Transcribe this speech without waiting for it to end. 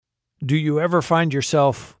Do you ever find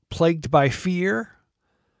yourself plagued by fear?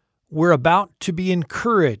 We're about to be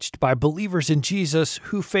encouraged by believers in Jesus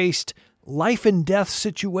who faced life and death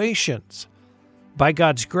situations. By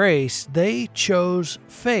God's grace, they chose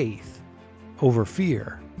faith over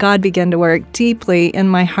fear. God began to work deeply in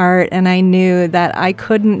my heart, and I knew that I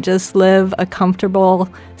couldn't just live a comfortable,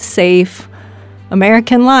 safe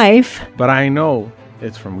American life. But I know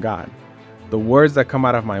it's from God. The words that come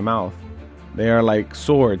out of my mouth, they are like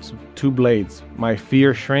swords, two blades. My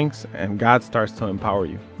fear shrinks and God starts to empower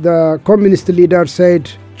you. The communist leader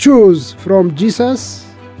said, choose from Jesus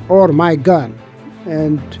or my gun.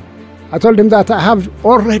 And I told him that I have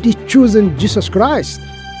already chosen Jesus Christ.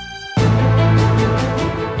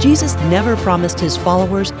 Jesus never promised his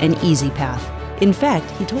followers an easy path. In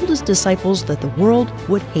fact, he told his disciples that the world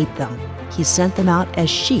would hate them. He sent them out as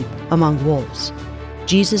sheep among wolves.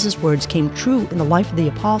 Jesus' words came true in the life of the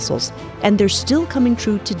apostles, and they're still coming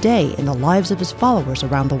true today in the lives of his followers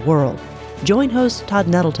around the world. Join host Todd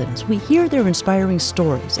Nettleton as we hear their inspiring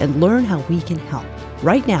stories and learn how we can help.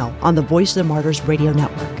 Right now on the Voice of the Martyrs Radio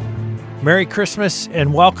Network. Merry Christmas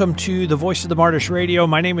and welcome to the Voice of the Martyrs Radio.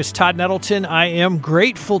 My name is Todd Nettleton. I am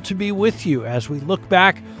grateful to be with you as we look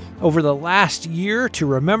back over the last year to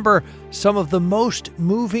remember some of the most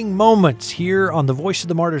moving moments here on the Voice of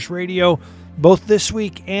the Martyrs Radio, both this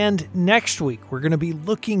week and next week. We're going to be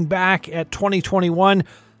looking back at 2021,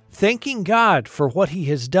 thanking God for what he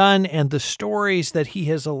has done and the stories that he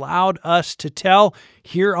has allowed us to tell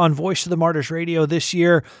here on Voice of the Martyrs Radio this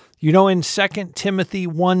year. You know, in 2 Timothy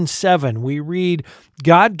 1:7, we read,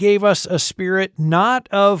 God gave us a spirit not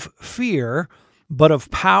of fear, but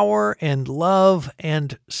of power and love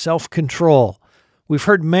and self-control. We've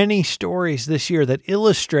heard many stories this year that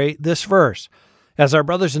illustrate this verse. As our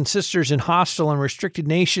brothers and sisters in hostile and restricted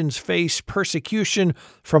nations face persecution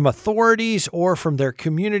from authorities or from their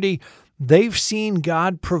community, they've seen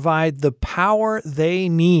God provide the power they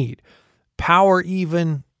need, power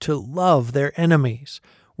even to love their enemies.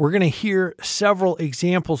 We're going to hear several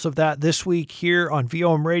examples of that this week here on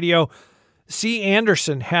VOM Radio. C.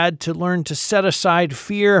 Anderson had to learn to set aside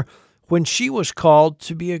fear when she was called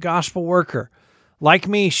to be a gospel worker. Like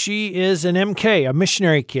me, she is an MK, a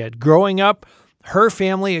missionary kid. Growing up, her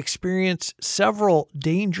family experienced several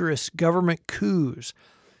dangerous government coups.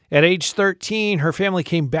 At age 13, her family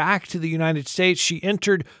came back to the United States. She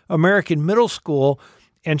entered American middle school,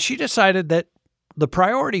 and she decided that the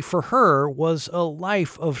priority for her was a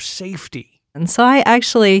life of safety. And so I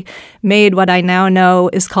actually made what I now know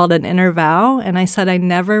is called an inner vow, and I said I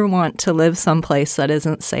never want to live someplace that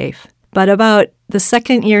isn't safe. But about the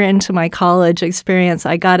second year into my college experience,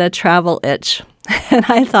 I got a travel itch, and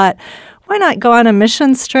I thought, why not go on a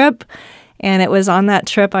missions trip? And it was on that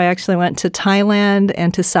trip I actually went to Thailand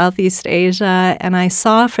and to Southeast Asia, and I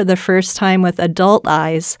saw for the first time with adult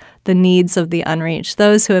eyes the needs of the unreached,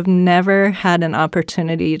 those who have never had an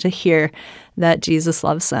opportunity to hear that Jesus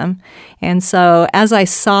loves them. And so as I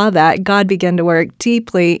saw that, God began to work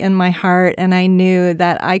deeply in my heart, and I knew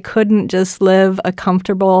that I couldn't just live a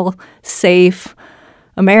comfortable, safe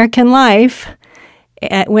American life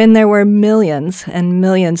when there were millions and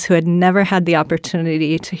millions who had never had the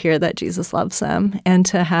opportunity to hear that Jesus loves them and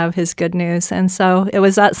to have his good news. And so it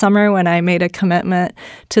was that summer when I made a commitment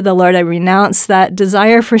to the Lord. I renounced that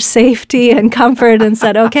desire for safety and comfort and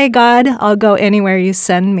said, okay, God, I'll go anywhere you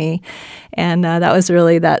send me. And that was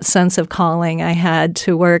really that sense of calling I had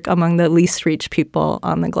to work among the least reached people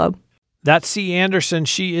on the globe. That's C. Anderson.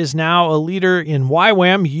 She is now a leader in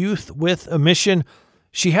YWAM, Youth with a Mission.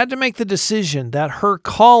 She had to make the decision that her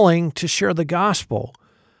calling to share the gospel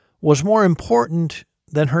was more important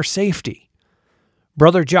than her safety.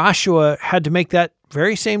 Brother Joshua had to make that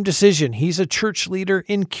very same decision. He's a church leader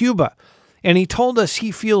in Cuba, and he told us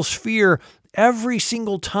he feels fear every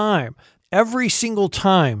single time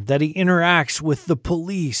that he interacts with the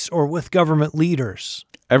police or with government leaders.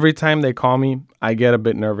 Every time they call me, I get a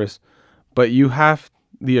bit nervous, but you have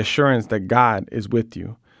the assurance that God is with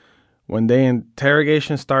you. When the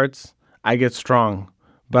interrogation starts, I get strong,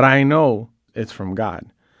 but I know it's from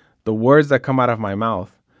God. The words that come out of my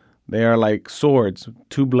mouth, they are like swords,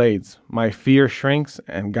 two blades. My fear shrinks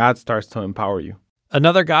and God starts to empower you.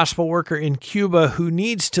 Another gospel worker in Cuba who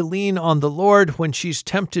needs to lean on the Lord when she's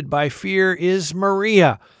tempted by fear is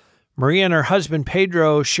Maria. Maria and her husband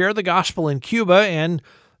Pedro share the gospel in Cuba, and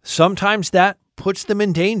sometimes that puts them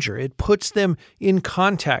in danger. It puts them in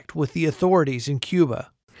contact with the authorities in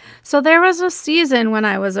Cuba. So there was a season when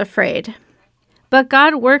I was afraid, but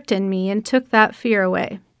God worked in me and took that fear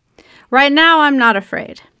away. Right now, I'm not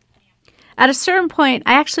afraid. At a certain point,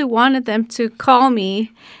 I actually wanted them to call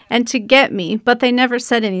me and to get me, but they never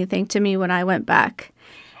said anything to me when I went back.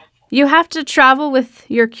 You have to travel with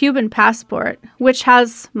your Cuban passport, which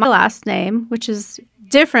has my last name, which is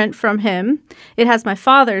different from him. It has my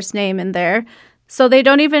father's name in there, so they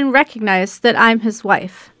don't even recognize that I'm his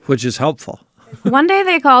wife. Which is helpful. One day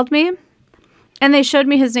they called me, and they showed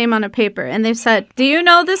me his name on a paper, and they said, "Do you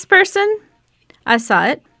know this person?" I saw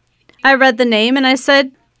it. I read the name, and I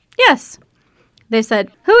said, "Yes." They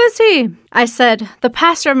said, "Who is he?" I said, "The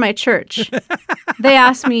pastor of my church." They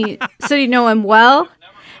asked me, "So you know him well?"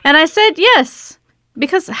 And I said, "Yes,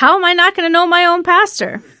 because how am I not going to know my own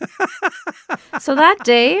pastor?" So that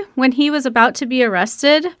day, when he was about to be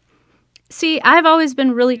arrested, see, I've always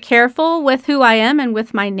been really careful with who I am and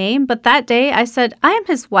with my name, but that day I said, I am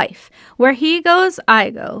his wife. Where he goes, I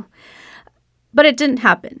go. But it didn't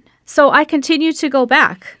happen. So I continue to go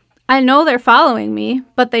back. I know they're following me,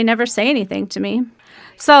 but they never say anything to me.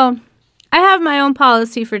 So I have my own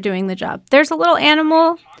policy for doing the job. There's a little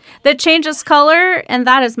animal that changes color, and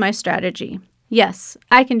that is my strategy. Yes,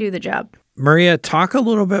 I can do the job. Maria, talk a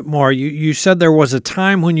little bit more. You said there was a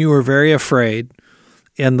time when you were very afraid,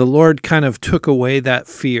 and the Lord kind of took away that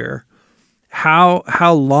fear.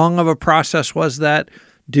 How long of a process was that?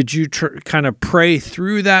 Did you kind of pray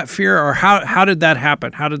through that fear, or how did that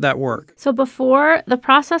happen? How did that work? So before, the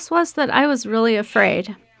process was that I was really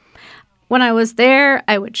afraid. When I was there,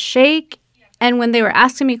 I would shake, and when they were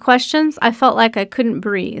asking me questions, I felt like I couldn't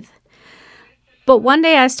breathe. But one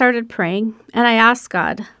day I started praying, and I asked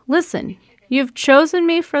God, "Listen, you've chosen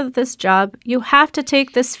me for this job. You have to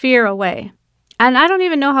take this fear away." And I don't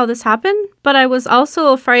even know how this happened, but I was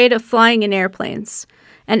also afraid of flying in airplanes.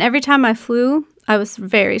 And every time I flew, I was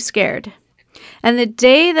very scared. And the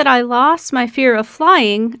day that I lost my fear of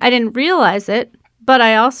flying, I didn't realize it, but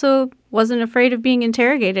I also wasn't afraid of being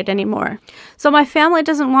interrogated anymore. So my family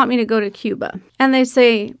doesn't want me to go to Cuba. And they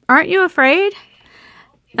say, "Aren't you afraid?"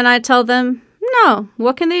 And I tell them, "No,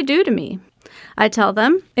 what can they do to me?" I tell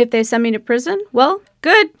them, if they send me to prison, well,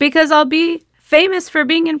 good, because I'll be famous for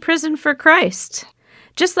being in prison for Christ.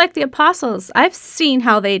 Just like the apostles, I've seen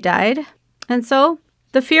how they died. And so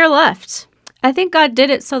the fear left. I think God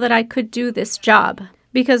did it so that I could do this job,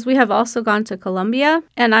 because we have also gone to Colombia,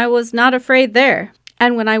 and I was not afraid there.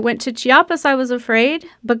 And when I went to Chiapas, I was afraid,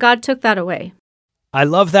 but God took that away. I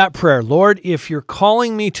love that prayer. Lord, if you're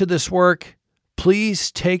calling me to this work,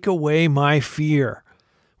 please take away my fear.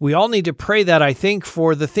 We all need to pray that, I think,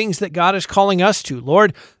 for the things that God is calling us to.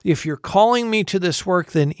 Lord, if you're calling me to this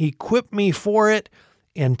work, then equip me for it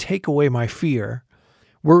and take away my fear.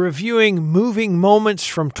 We're reviewing moving moments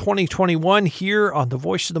from 2021 here on the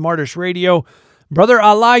Voice of the Martyrs Radio. Brother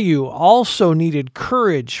Alayu also needed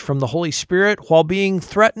courage from the Holy Spirit while being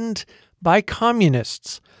threatened by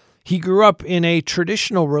communists. He grew up in a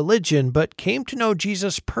traditional religion, but came to know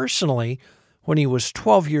Jesus personally when he was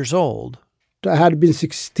 12 years old. I had been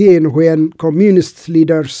 16 when communist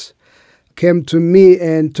leaders came to me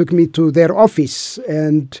and took me to their office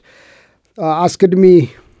and asked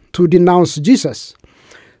me to denounce Jesus.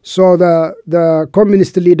 So the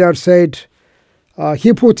communist leader said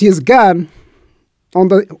he put his gun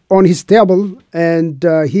on his table, and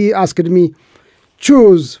he asked me,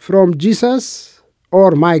 "Choose from Jesus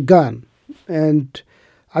or my gun." And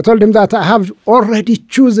I told him that I have already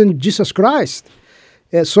chosen Jesus Christ.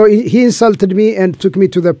 So he insulted me and took me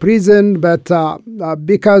to the prison, but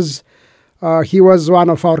because he was one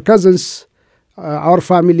of our cousins, our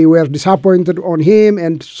family were disappointed on him,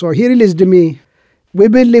 and so he released me. We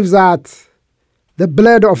believe that the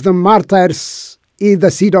blood of the martyrs is the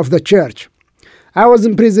seed of the church. I was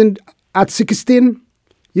imprisoned at 16.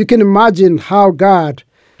 You can imagine how God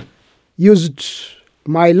used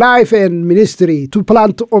my life and ministry to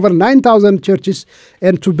plant over 9,000 churches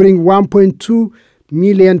and to bring 1.2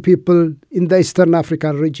 million people in the Eastern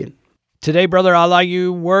African region. Today, Brother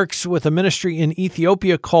Alayu works with a ministry in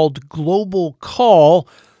Ethiopia called Global Call.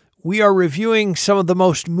 We are reviewing some of the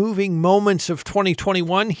most moving moments of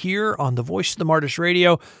 2021 here on the Voice of the Martyrs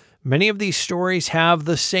Radio. Many of these stories have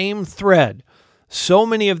the same thread. So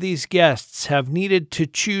many of these guests have needed to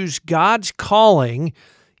choose God's calling,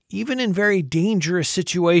 even in very dangerous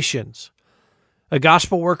situations. A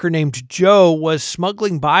gospel worker named Joe was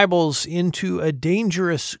smuggling Bibles into a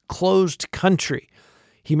dangerous, closed country.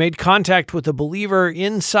 He made contact with a believer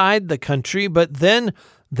inside the country, but then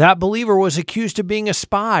that believer was accused of being a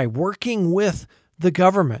spy, working with the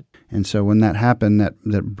government. And so when that happened,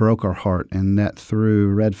 that broke our heart, and that threw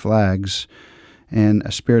red flags, and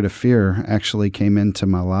a spirit of fear actually came into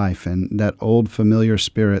my life. And that old familiar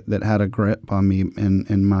spirit that had a grip on me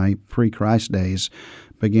in my pre-Christ days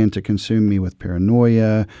began to consume me with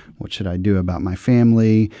paranoia. What should I do about my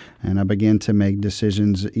family? And I began to make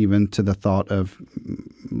decisions even to the thought of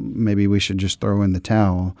maybe we should just throw in the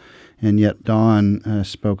towel. And yet Dawn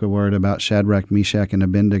spoke a word about Shadrach, Meshach, and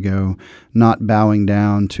Abednego not bowing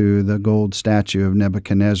down to the gold statue of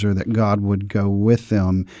Nebuchadnezzar, that God would go with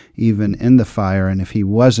them even in the fire. And if he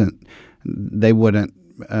wasn't, they wouldn't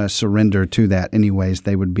surrender to that anyways.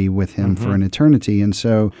 They would be with him for an eternity. And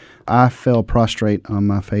so I fell prostrate on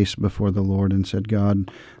my face before the Lord and said,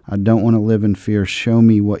 God, I don't want to live in fear. Show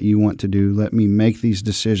me what you want to do. Let me make these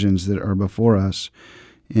decisions that are before us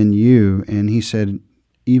in you. And he said,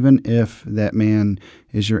 even if that man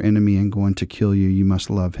is your enemy and going to kill you, you must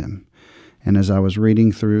love him. And as I was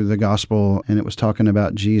reading through the gospel, and it was talking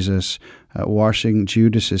about Jesus washing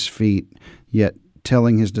Judas's feet, yet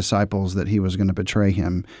telling his disciples that he was going to betray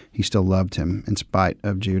him, he still loved him in spite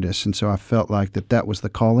of Judas. And so I felt like that was the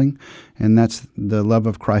calling, and that's the love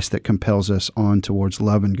of Christ that compels us on towards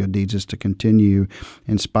love and good deeds, is to continue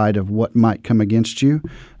in spite of what might come against you.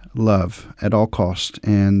 Love at all cost.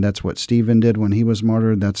 And that's what Stephen did when he was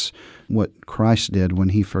martyred. That's what Christ did when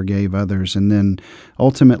he forgave others. And then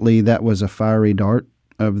ultimately that was a fiery dart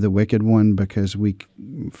of the wicked one, because we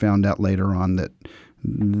found out later on that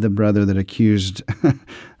the brother that accused,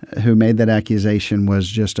 who made that accusation, was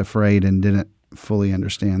just afraid and didn't fully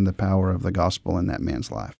understand the power of the gospel in that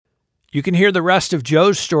man's life. You can hear the rest of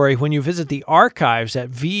Joe's story when you visit the archives at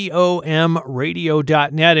vomradio.net.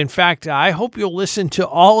 In fact, I hope you'll listen to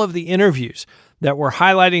all of the interviews that we're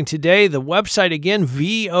highlighting today. The website again,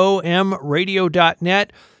 vomradio.net.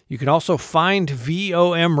 You can also find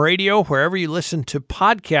VOM Radio wherever you listen to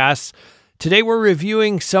podcasts. Today we're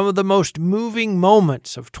reviewing some of the most moving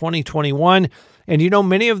moments of 2021. And you know,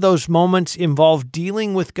 many of those moments involve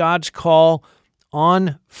dealing with God's call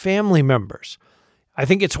on family members. I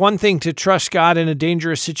think it's one thing to trust God in a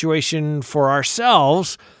dangerous situation for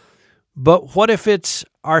ourselves, but what if it's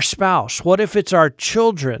our spouse? What if it's our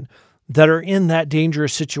children that are in that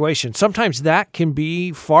dangerous situation? Sometimes that can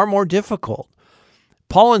be far more difficult.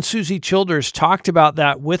 Paul and Susie Childers talked about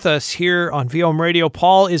that with us here on VOM Radio.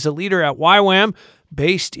 Paul is a leader at YWAM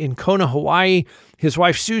based in Kona, Hawaii. His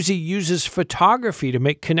wife Susie uses photography to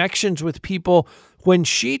make connections with people when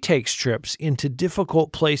she takes trips into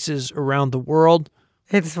difficult places around the world.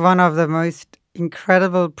 It's one of the most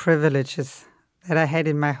incredible privileges that I had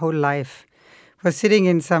in my whole life. Was sitting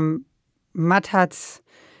in some mud huts.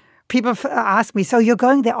 People ask me, so you're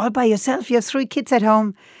going there all by yourself? You have 3 kids at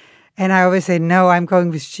home? And I always say, no, I'm going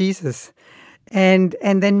with Jesus. And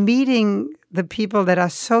then meeting the people that are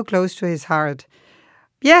so close to his heart.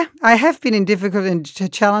 Yeah, I have been in difficult and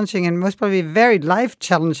challenging and most probably very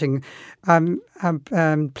life-challenging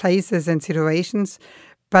places and situations.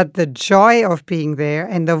 But the joy of being there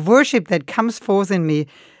and the worship that comes forth in me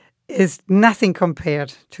is nothing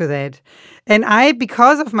compared to that. And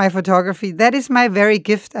because of my photography, that is my very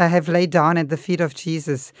gift I have laid down at the feet of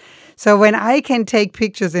Jesus. So when I can take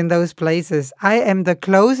pictures in those places, I am the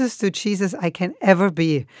closest to Jesus I can ever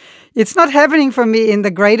be. It's not happening for me in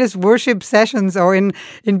the greatest worship sessions or in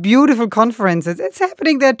beautiful conferences. It's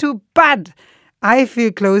happening there too, but I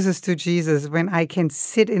feel closest to Jesus when I can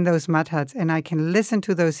sit in those mud huts and I can listen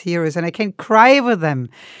to those heroes and I can cry with them.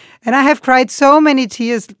 And I have cried so many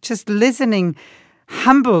tears just listening,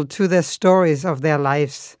 humbled to the stories of their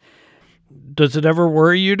lives. Does it ever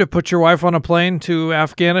worry you to put your wife on a plane to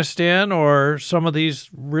Afghanistan or some of these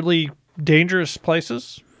really dangerous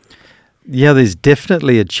places? Yeah, there's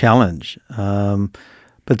definitely a challenge.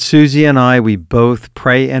 But Susie and I, we both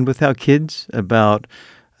pray, and with our kids, about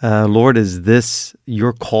Lord, is this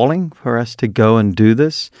your calling for us to go and do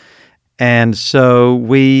this? And so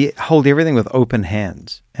we hold everything with open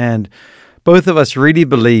hands. And both of us really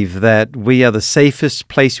believe that we are the safest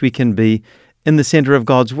place we can be in the center of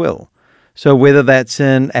God's will. So whether that's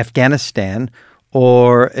in Afghanistan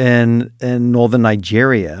or in northern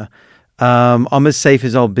Nigeria, I'm as safe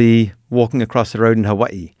as I'll be walking across the road in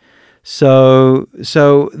Hawaii. So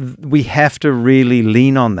we have to really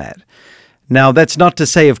lean on that. Now, that's not to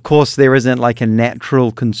say, of course, there isn't like a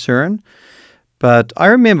natural concern, but I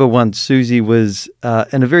remember once Susie was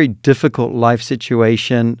in a very difficult life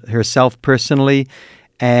situation herself personally,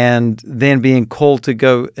 and then being called to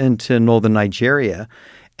go into northern Nigeria,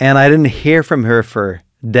 and I didn't hear from her for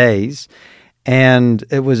days, and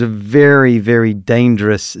it was a very, very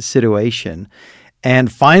dangerous situation.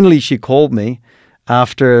 And finally, she called me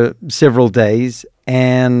after several days,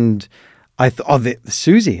 and I thought,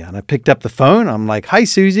 Susie, and I picked up the phone. I'm like, hi,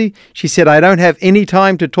 Susie. She said, I don't have any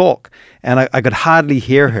time to talk. And I could hardly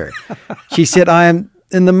hear her. She said, I am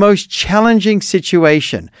in the most challenging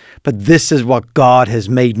situation, but this is what God has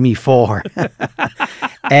made me for.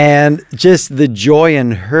 And just the joy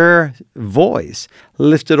in her voice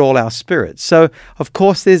lifted all our spirits. So, of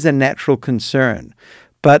course, there's a natural concern,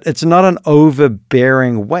 but it's not an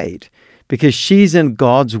overbearing weight because she's in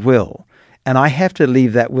God's will, and I have to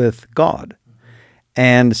leave that with God.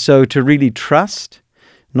 And so to really trust,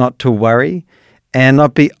 not to worry, and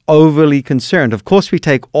not be overly concerned. Of course, we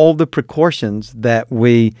take all the precautions that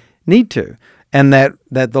we need to, and that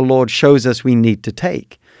the Lord shows us we need to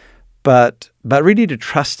take. But really to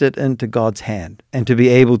trust it into God's hand and to be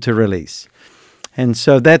able to release. And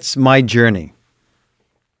so that's my journey.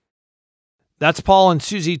 That's Paul and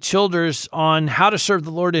Susie Childers on how to serve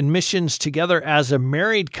the Lord in missions together as a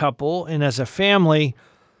married couple and as a family.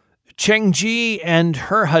 Cheng Ji and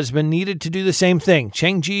her husband needed to do the same thing.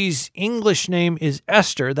 Cheng Ji's English name is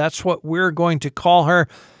Esther. That's what we're going to call her.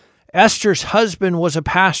 Esther's husband was a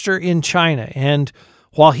pastor in China, and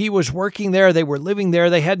while he was working there, they were living there.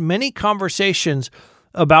 They had many conversations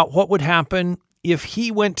about what would happen if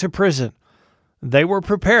he went to prison. They were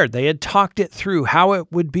prepared. They had talked it through, how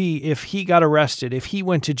it would be if he got arrested, if he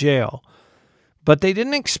went to jail. But they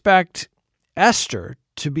didn't expect Esther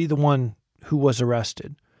to be the one who was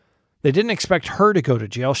arrested. They didn't expect her to go to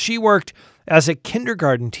jail. She worked as a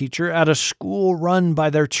kindergarten teacher at a school run by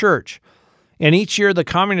their church. And each year, the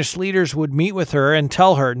communist leaders would meet with her and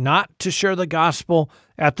tell her not to share the gospel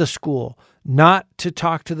at the school, not to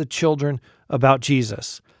talk to the children about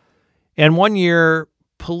Jesus. And one year,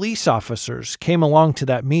 police officers came along to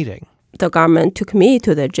that meeting. The government took me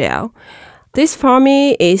to the jail. This for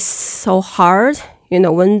me is so hard.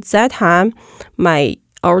 When that time, my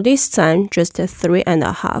oldest son just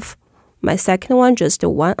 3.5. My second one just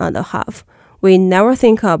 1.5. We never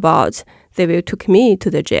think about they will took me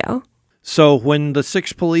to the jail. So when the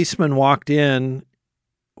 6 policemen walked in,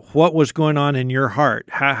 what was going on in your heart?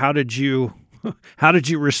 How did you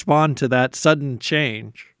respond to that sudden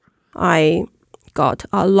change? I got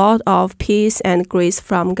a lot of peace and grace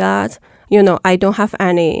from God. I don't have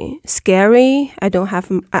any scary. I don't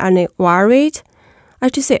have any worried. I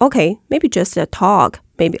just say, okay, maybe just a talk,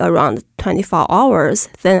 maybe around 24 hours,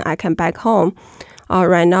 then I can back home.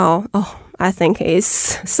 Right now, I think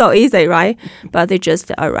it's so easy, right? But they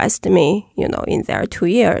just arrest me, in there 2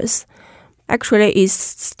 years. Actually, it's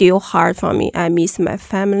still hard for me. I miss my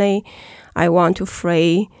family. I want to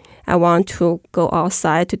free. I want to go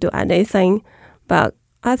outside to do anything. But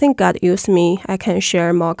I think God used me. I can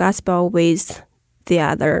share more gospel with the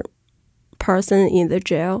other person in the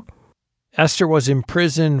jail. Esther was in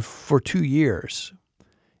prison for 2 years.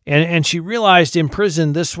 And she realized in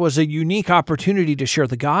prison this was a unique opportunity to share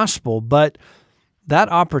the gospel, but that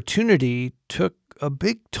opportunity took a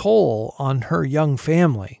big toll on her young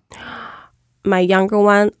family. My younger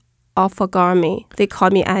one all forgot me. They call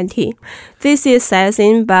me auntie. This is sad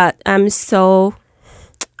thing, but I'm so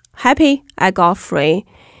happy I got free.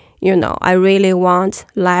 I really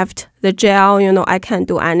left the jail. I can't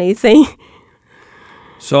do anything.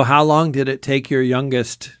 So how long did it take your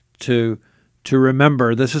youngest to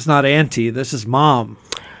remember, this is not auntie, this is mom?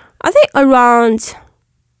 I think around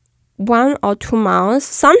 1 or 2 months.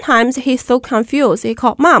 Sometimes he's so confused. He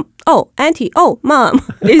called mom, oh, auntie, oh, mom.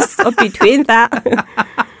 It's between that.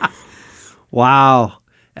 Wow.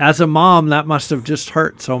 As a mom, that must have just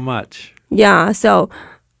hurt so much. Yeah, so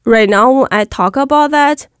right now when I talk about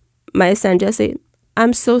that, my son just said,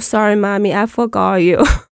 I'm so sorry, mommy, I forgot you.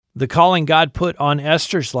 The calling God put on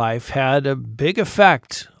Esther's life had a big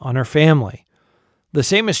effect on her family. The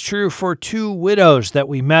same is true for 2 widows that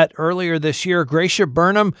we met earlier this year. Gracia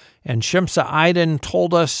Burnham and Shimsa Iden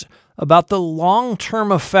told us about the long-term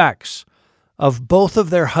effects of both of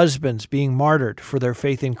their husbands being martyred for their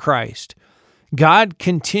faith in Christ. God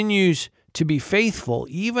continues to be faithful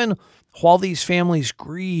even while these families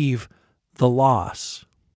grieve the loss.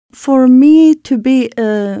 For me to be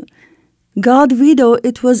a God widow,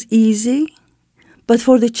 it was easy. But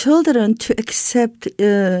for the children to accept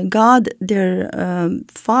God, their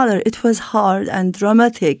father, it was hard and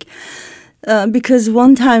dramatic. Because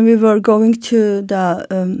one time we were going to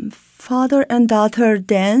the father and daughter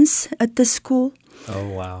dance at the school. Oh,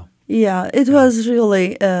 wow. Yeah, it was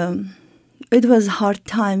really, it was a hard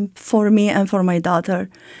time for me and for my daughter.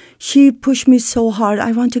 She pushed me so hard.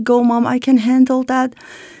 I want to go, Mom, I can handle that.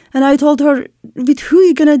 And I told her, with who are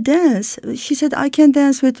you going to dance? She said, I can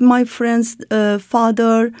dance with my friend's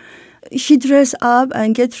father. She dressed up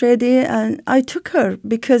and get ready, and I took her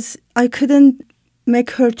because I couldn't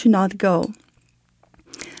make her to not go.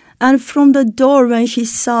 And from the door, when she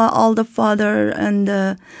saw all the father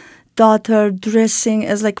and daughter dressing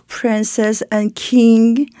as like princess and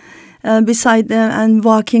king beside them and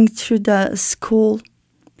walking through the school.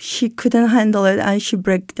 She couldn't handle it and she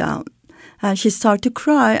broke down. And she started to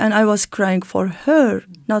cry, and I was crying for her,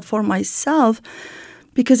 not for myself.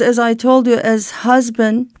 Because as I told you, as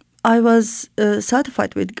husband, I was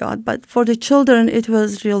satisfied with God. But for the children, it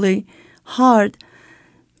was really hard.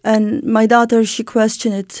 And my daughter, she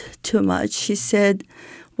questioned it too much. She said,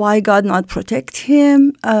 why God not protect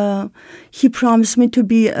him? He promised me to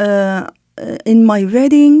be in my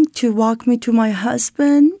wedding, to walk me to my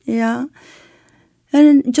husband. Yeah.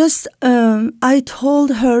 And just, I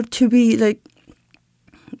told her to be like,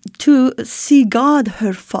 to see God,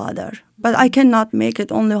 her Father. But I cannot make it.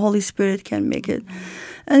 Only Holy Spirit can make it.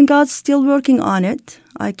 And God's still working on it.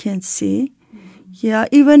 I can see. Yeah,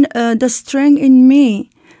 even the strength in me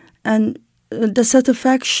and the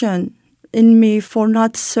satisfaction in me for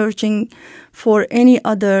not searching for any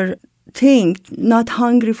other thing, not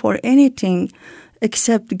hungry for anything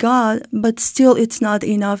except God, but still it's not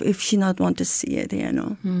enough if she not want to see it, you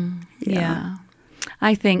know. Yeah.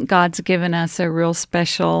 I think God's given us a real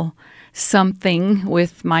special something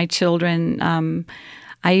with my children.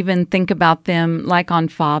 I even think about them like on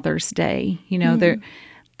Father's Day. You know,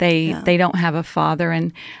 they don't have a father,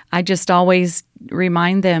 and I just always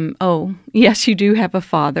remind them, oh, yes, you do have a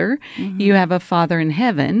father. You have a father in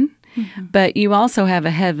heaven. But you also have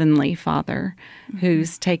a heavenly Father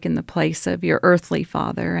who's taken the place of your earthly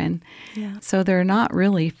father. And so they're not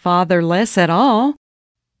really fatherless at all.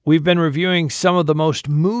 We've been reviewing some of the most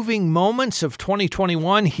moving moments of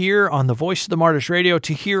 2021 here on the Voice of the Martyrs Radio.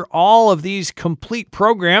 To hear all of these complete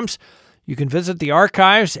programs, you can visit the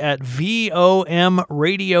archives at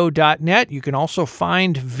vomradio.net. You can also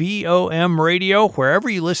find VOM Radio wherever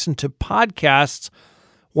you listen to podcasts.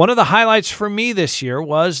 One of the highlights for me this year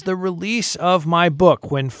was the release of my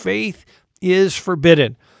book, When Faith is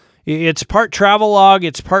Forbidden. It's part travelogue,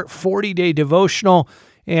 it's part 40-day devotional,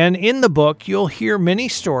 and in the book, you'll hear many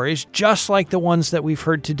stories just like the ones that we've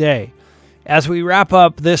heard today. As we wrap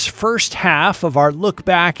up this first half of our look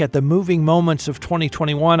back at the moving moments of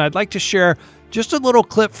 2021, I'd like to share just a little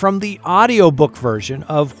clip from the audiobook version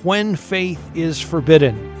of When Faith is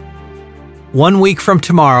Forbidden. 1 week from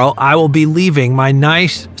tomorrow, I will be leaving my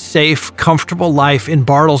nice, safe, comfortable life in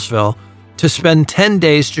Bartlesville to spend 10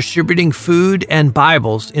 days distributing food and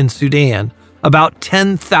Bibles in Sudan, about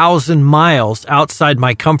 10,000 miles outside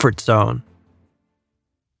my comfort zone.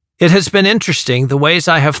 It has been interesting the ways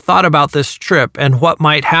I have thought about this trip and what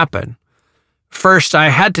might happen. First, I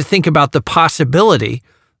had to think about the possibility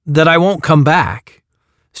that I won't come back.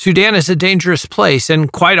 Sudan is a dangerous place, and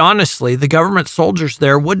quite honestly, the government soldiers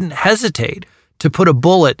there wouldn't hesitate to put a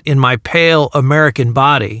bullet in my pale American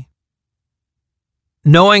body.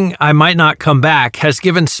 Knowing I might not come back has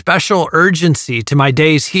given special urgency to my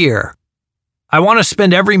days here. I want to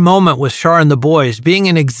spend every moment with Shar and the boys, being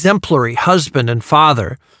an exemplary husband and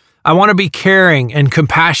father. I want to be caring and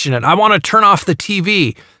compassionate. I want to turn off the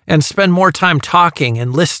TV and spend more time talking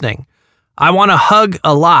and listening. I want to hug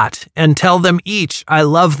a lot and tell them each I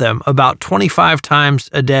love them about 25 times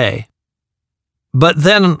a day. But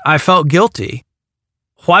then I felt guilty.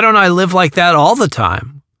 Why don't I live like that all the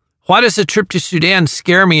time? Why does a trip to Sudan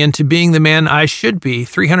scare me into being the man I should be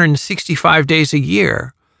 365 days a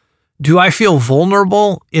year? Do I feel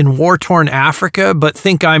vulnerable in war-torn Africa but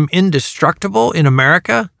think I'm indestructible in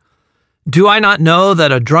America? Do I not know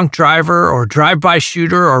that a drunk driver or drive-by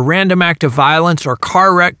shooter or random act of violence or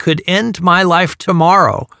car wreck could end my life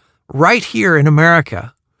tomorrow, right here in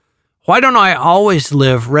America? Why don't I always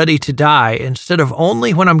live ready to die instead of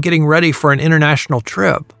only when I'm getting ready for an international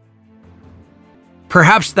trip?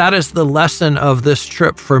 Perhaps that is the lesson of this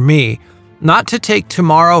trip for me, not to take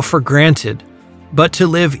tomorrow for granted, but to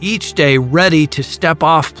live each day ready to step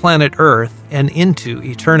off planet Earth and into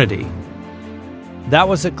eternity. That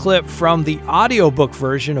was a clip from the audiobook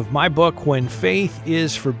version of my book, When Faith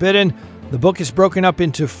is Forbidden. The book is broken up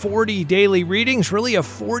into 40 daily readings, really a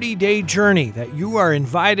 40-day journey that you are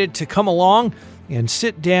invited to come along and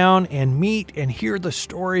sit down and meet and hear the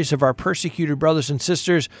stories of our persecuted brothers and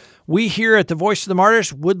sisters. We here at the Voice of the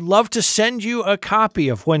Martyrs would love to send you a copy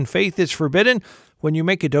of When Faith is Forbidden when you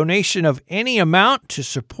make a donation of any amount to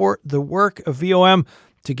support the work of VOM.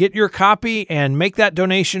 To get your copy and make that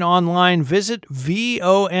donation online, visit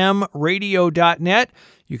vomradio.net.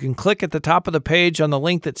 You can click at the top of the page on the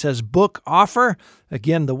link that says Book Offer.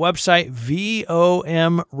 Again, the website,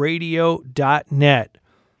 vomradio.net.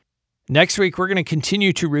 Next week, we're going to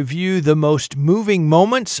continue to review the most moving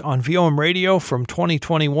moments on VOM Radio from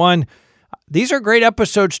 2021. These are great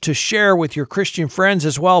episodes to share with your Christian friends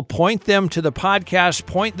as well. Point them to the podcast,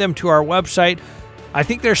 point them to our website. I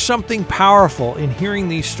think there's something powerful in hearing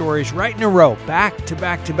these stories right in a row, back to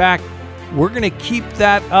back to back. We're going to keep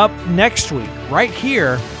that up next week, right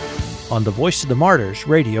here on the Voice of the Martyrs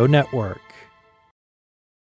Radio Network.